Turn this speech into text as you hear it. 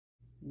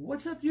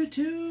What's up,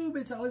 YouTube?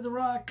 It's Ollie the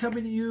Rock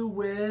coming to you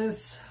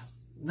with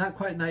not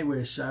quite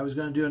Nightwish. I was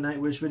going to do a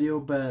Nightwish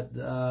video, but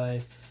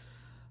I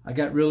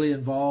got really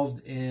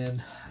involved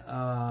in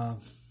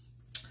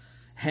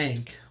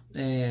Hank,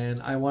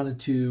 and I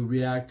wanted to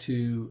react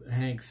to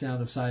Hank's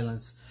Sound of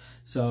Silence.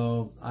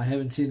 So I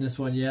haven't seen this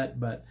one yet,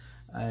 but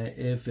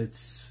if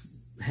it's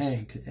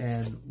Hank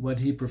and what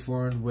he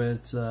performed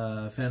with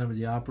Phantom of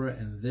the Opera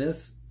and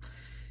this,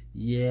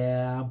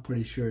 yeah, I'm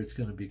pretty sure it's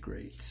going to be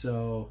great.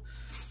 So,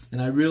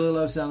 and I really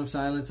love Sound of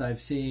Silence.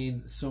 I've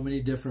seen so many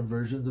different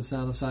versions of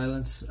Sound of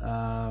Silence.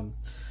 The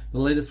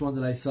latest one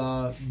that I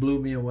saw blew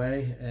me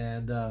away,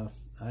 and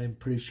I'm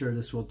pretty sure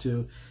this will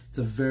too. It's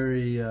a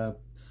very,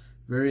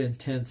 very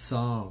intense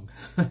song.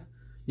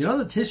 You know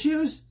the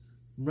tissues?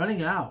 I'm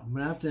running out. I'm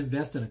going to have to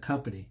invest in a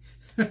company.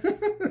 I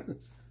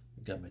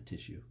got my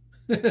tissue.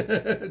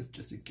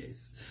 Just in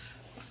case.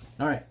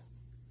 All right.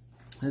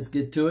 Let's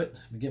get to it.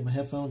 Let me get my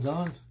headphones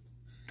on.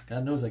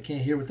 God knows I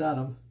can't hear without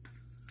them.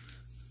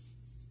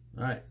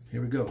 All right,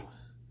 here we go.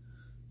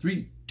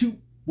 3, 2,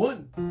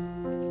 1.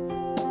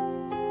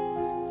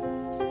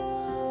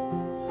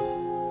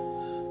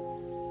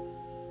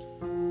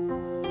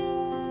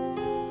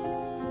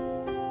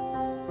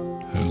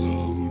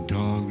 Hello,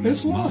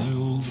 darkness, my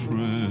old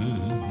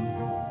friend.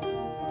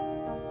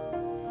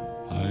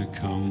 I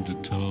come to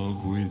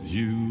talk with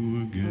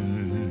you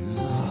again.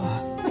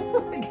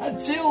 I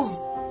got chills.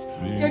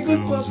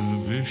 Because a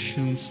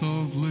vision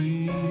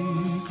softly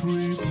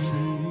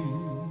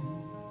creeping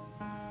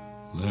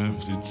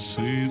left its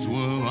seeds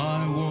while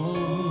I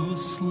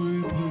was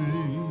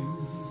sleeping,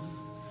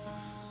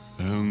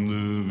 and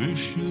the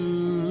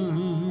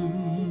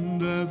vision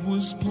that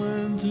was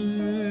planted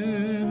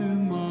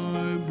in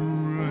my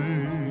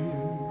brain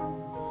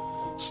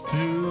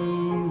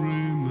still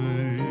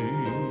remains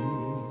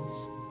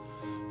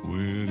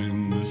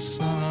within the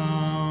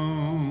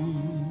sound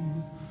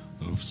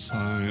of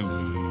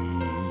silence.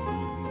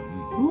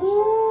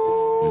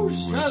 Ooh, in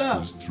shut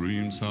up. restless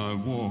dreams I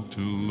walked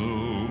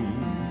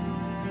alone,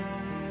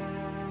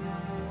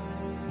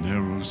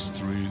 narrow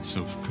streets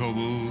of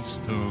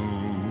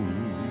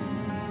cobblestone,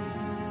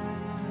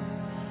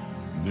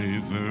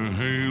 neath the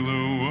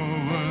halo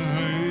of a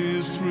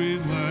Hay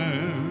Street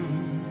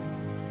lamp,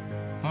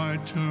 I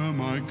turn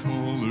my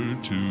collar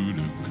to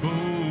the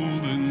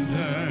cold and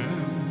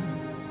damp,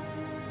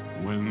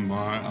 when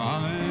my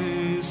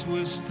eyes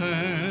were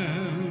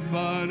stared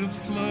by the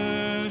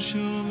flash of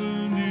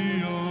a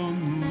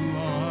neon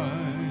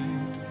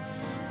light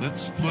that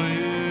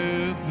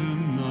split the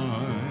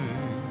night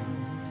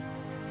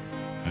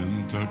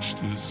and touched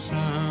the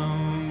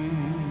sound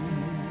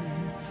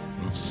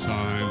of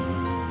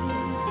silence.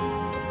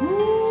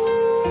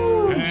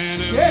 Ooh,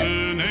 and shit.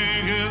 in the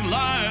naked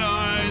light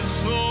I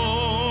saw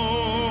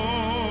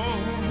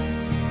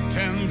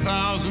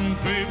 10,000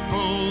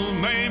 people,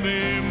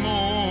 maybe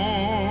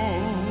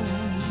more,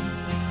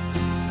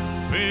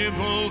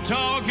 people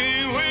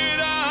talking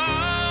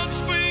without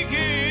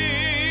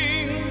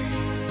speaking,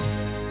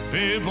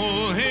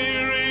 people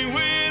hearing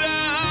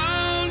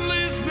without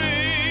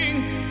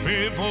listening,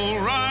 people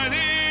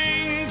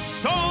writing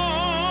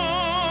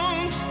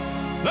songs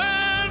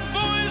that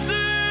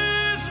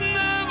voices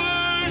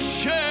never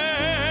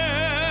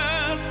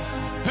shared,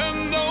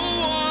 and no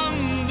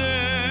one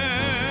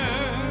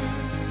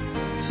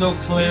dared So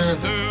clear.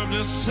 disturb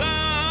the sound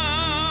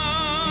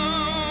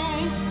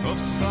of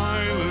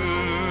silence.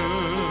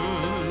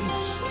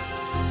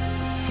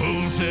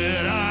 Fool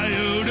said I,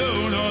 you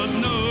do not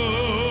know.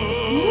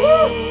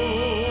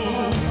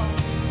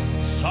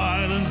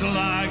 Silence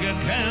like a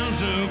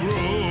cancer grows.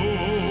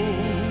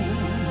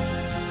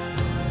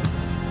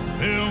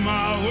 Hear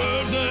my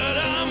words that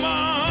I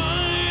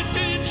might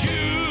teach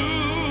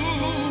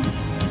you.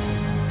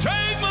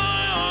 Take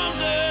my arms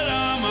that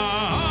I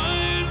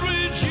might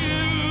reach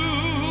you.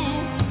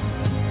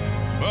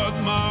 But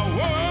my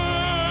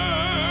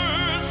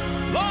words,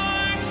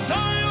 like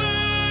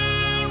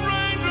silent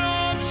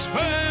raindrops,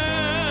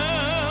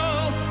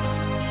 fell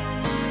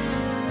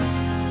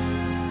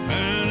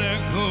and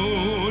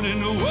echoed in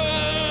the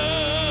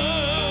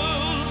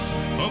wells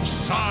of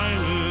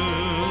silence,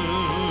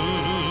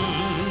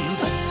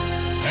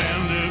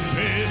 and the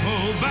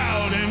people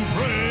bowed and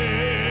prayed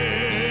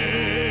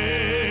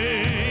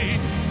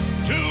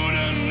to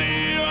the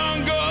neon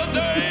god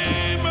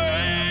they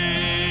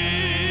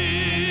made,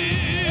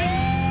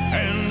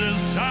 and the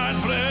sight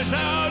flashed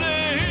out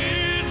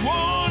each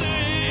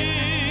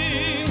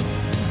warning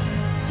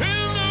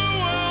in the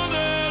world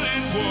that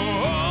it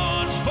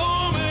was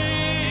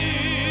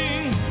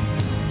forming,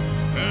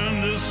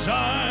 and the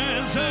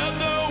sign said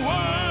the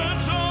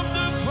words of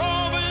the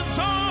prophets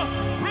are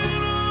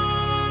written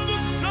on the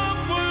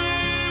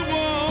subway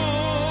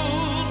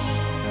walls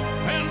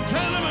and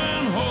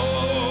tenement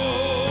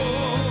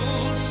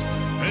halls,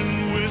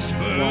 and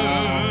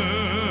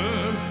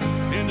whispered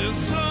in the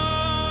sound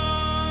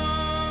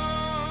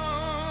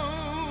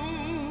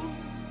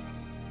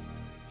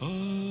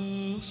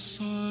of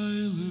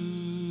silence.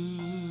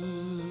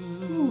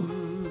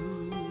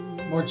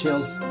 More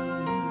chills.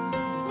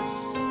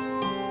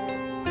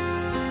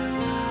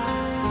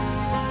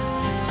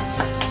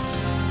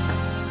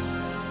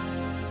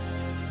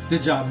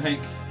 Good job, Hank.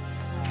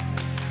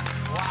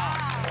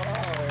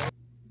 Wow.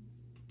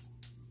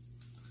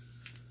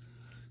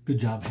 Good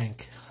job,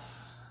 Hank.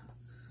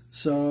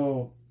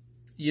 So,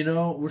 you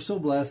know, we're so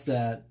blessed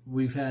that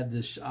we've had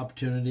this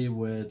opportunity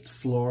with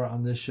Floor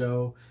on this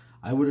show.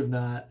 I would have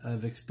not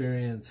have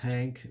experienced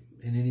Hank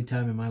in any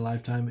time in my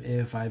lifetime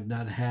if I've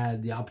not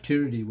had the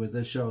opportunity with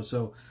this show.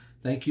 So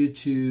thank you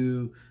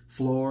to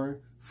Floor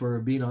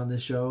for being on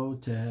this show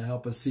to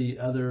help us see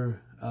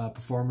other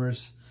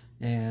performers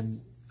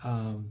and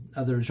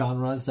other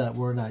genres that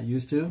we're not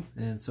used to.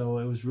 And so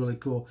it was really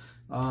cool.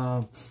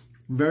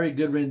 Very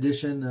good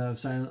rendition of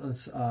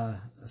Silence. I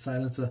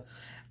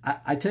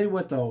tell you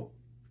what, though,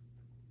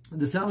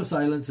 The Sound of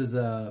Silence is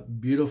a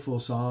beautiful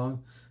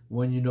song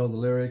when you know the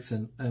lyrics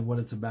and what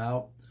it's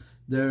about.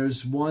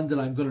 There's one that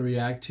I'm going to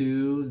react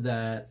to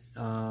that,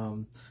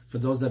 for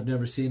those that have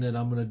never seen it,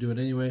 I'm going to do it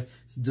anyway.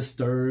 It's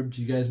Disturbed.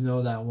 You guys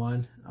know that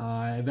one.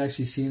 I've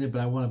actually seen it,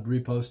 but I want to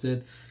repost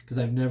it because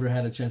I've never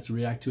had a chance to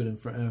react to it in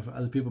front of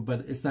other people.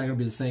 But it's not going to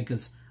be the same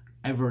because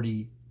I've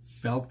already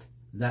felt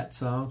that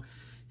song.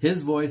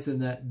 His voice in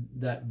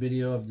that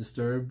video of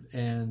Disturbed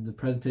and the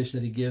presentation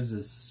that he gives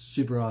is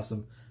super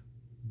awesome.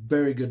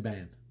 Very good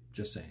band,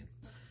 just saying.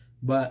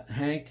 But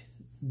Hank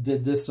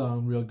did this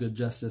song real good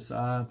justice.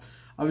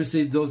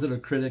 Obviously, those that are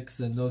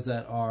critics and those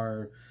that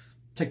are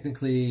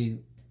technically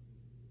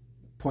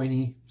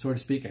pointy, so to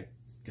speak, I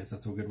guess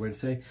that's a good way to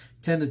say,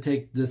 tend to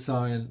take this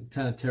song and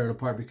kind of tear it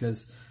apart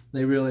because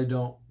they really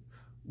don't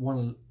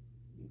want to,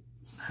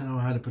 I don't know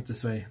how to put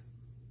this way.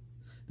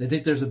 They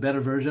think there's a better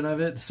version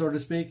of it, so to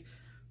speak,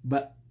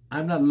 but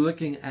I'm not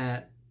looking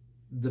at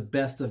the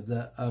best of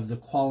the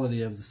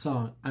quality of the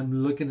song.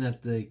 I'm looking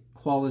at the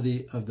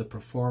quality of the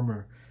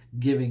performer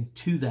giving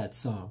to that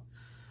song.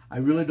 I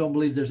really don't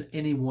believe there's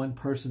any one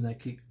person that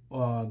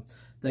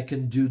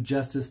can do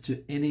justice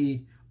to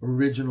any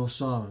original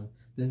song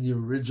than the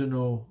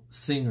original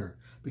singer,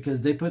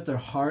 because they put their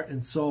heart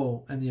and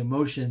soul and the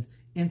emotion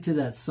into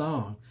that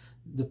song.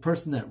 The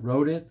person that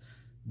wrote it,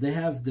 they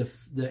have the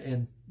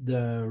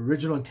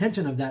original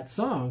intention of that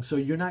song, so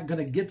you're not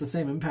going to get the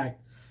same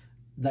impact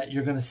that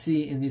you're going to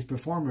see in these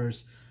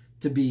performers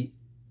to be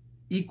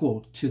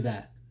equal to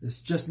that. It's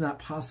just not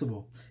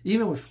possible.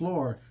 Even with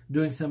Floor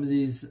doing some of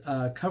these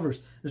covers,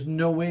 there's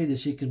no way that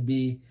she can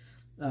be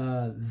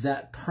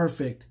that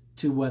perfect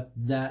to what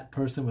that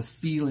person was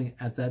feeling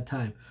at that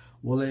time.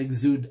 Will it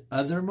exude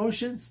other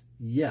emotions?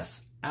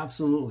 Yes,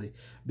 absolutely.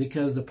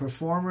 Because the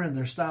performer and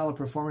their style of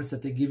performance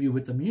that they give you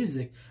with the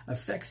music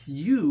affects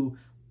you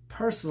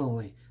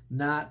personally,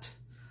 not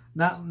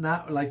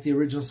like the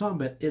original song,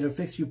 but it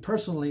affects you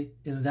personally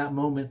in that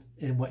moment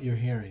in what you're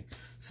hearing.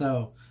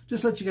 So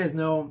just let you guys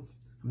know,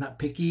 I'm not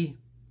picky,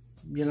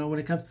 you know, when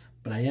it comes,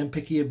 but I am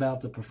picky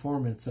about the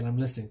performance that I'm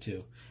listening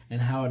to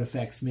and how it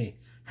affects me.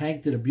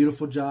 Hank did a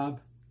beautiful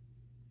job.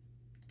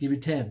 Give you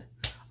 10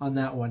 on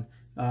that one.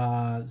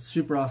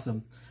 Super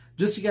awesome.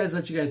 Just to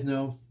let you guys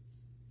know,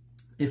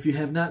 if you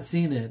have not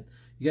seen it,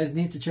 you guys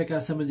need to check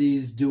out some of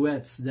these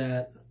duets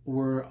that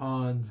were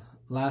on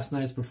last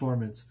night's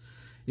performance.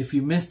 If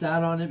you missed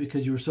out on it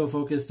because you were so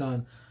focused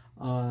on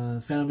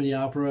Phantom of the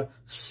Opera,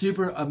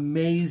 super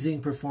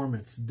amazing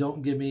performance.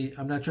 Don't give me,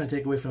 I'm not trying to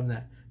take away from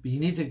that, but you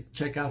need to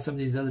check out some of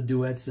these other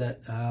duets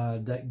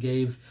that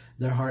gave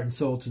their heart and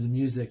soul to the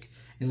music.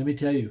 And let me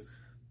tell you,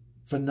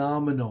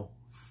 phenomenal.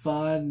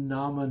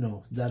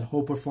 That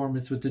whole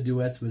performance with the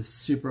duets was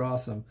super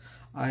awesome.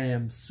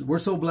 We're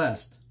so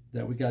blessed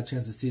that we got a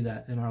chance to see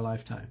that in our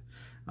lifetime.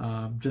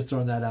 Just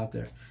throwing that out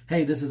there.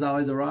 Hey, this is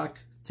Ollie the Rock.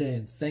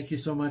 Thank you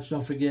so much.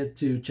 Don't forget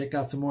to check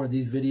out some more of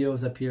these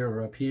videos up here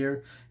or up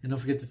here. And don't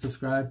forget to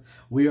subscribe.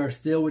 We are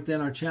still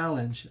within our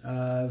challenge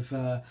of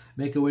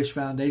Make-A-Wish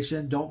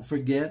Foundation. Don't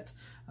forget,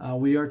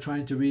 we are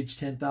trying to reach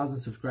 10,000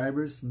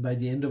 subscribers by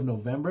the end of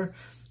November.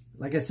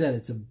 Like I said,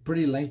 it's a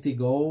pretty lengthy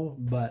goal,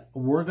 but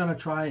we're going to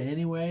try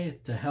anyway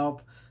to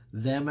help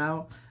them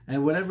out.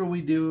 And whatever we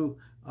do,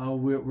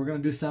 we're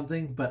going to do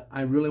something, but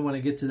I really want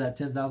to get to that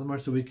 10,000 mark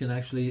so we can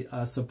actually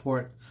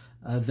support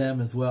them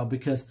as well,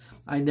 because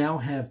I now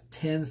have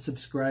 10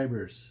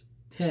 subscribers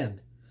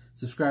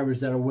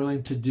that are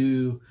willing to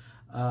do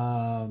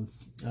to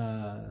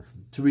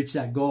reach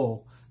that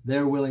goal.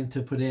 They're willing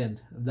to put in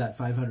that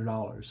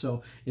 $500.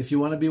 So if you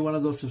want to be one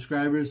of those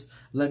subscribers,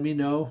 let me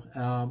know.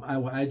 I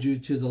will add you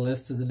to the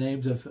list of the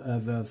names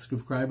of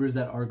subscribers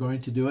that are going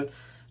to do it.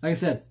 Like I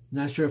said,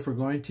 not sure if we're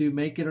going to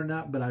make it or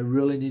not, but I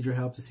really need your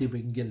help to see if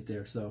we can get it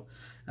there. So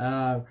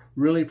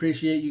really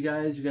appreciate you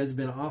guys. You guys have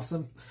been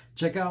awesome.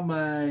 Check out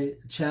my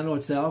channel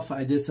itself.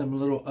 I did some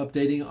little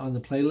updating on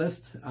the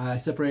playlist. I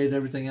separated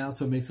everything out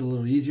so it makes it a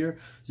little easier.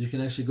 So you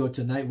can actually go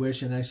to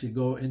Nightwish and actually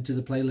go into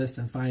the playlist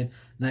and find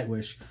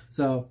Nightwish.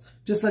 So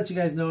just let you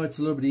guys know it's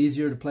a little bit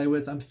easier to play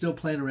with. I'm still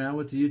playing around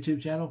with the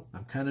YouTube channel.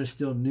 I'm kind of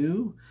still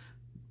new,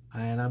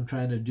 and I'm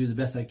trying to do the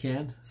best I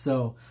can.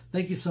 So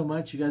thank you so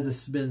much. You guys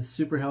have been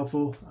super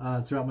helpful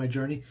throughout my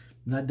journey.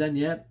 I'm not done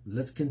yet.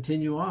 Let's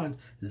continue on.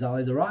 This is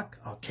Ollie the Rock.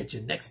 I'll catch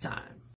you next time.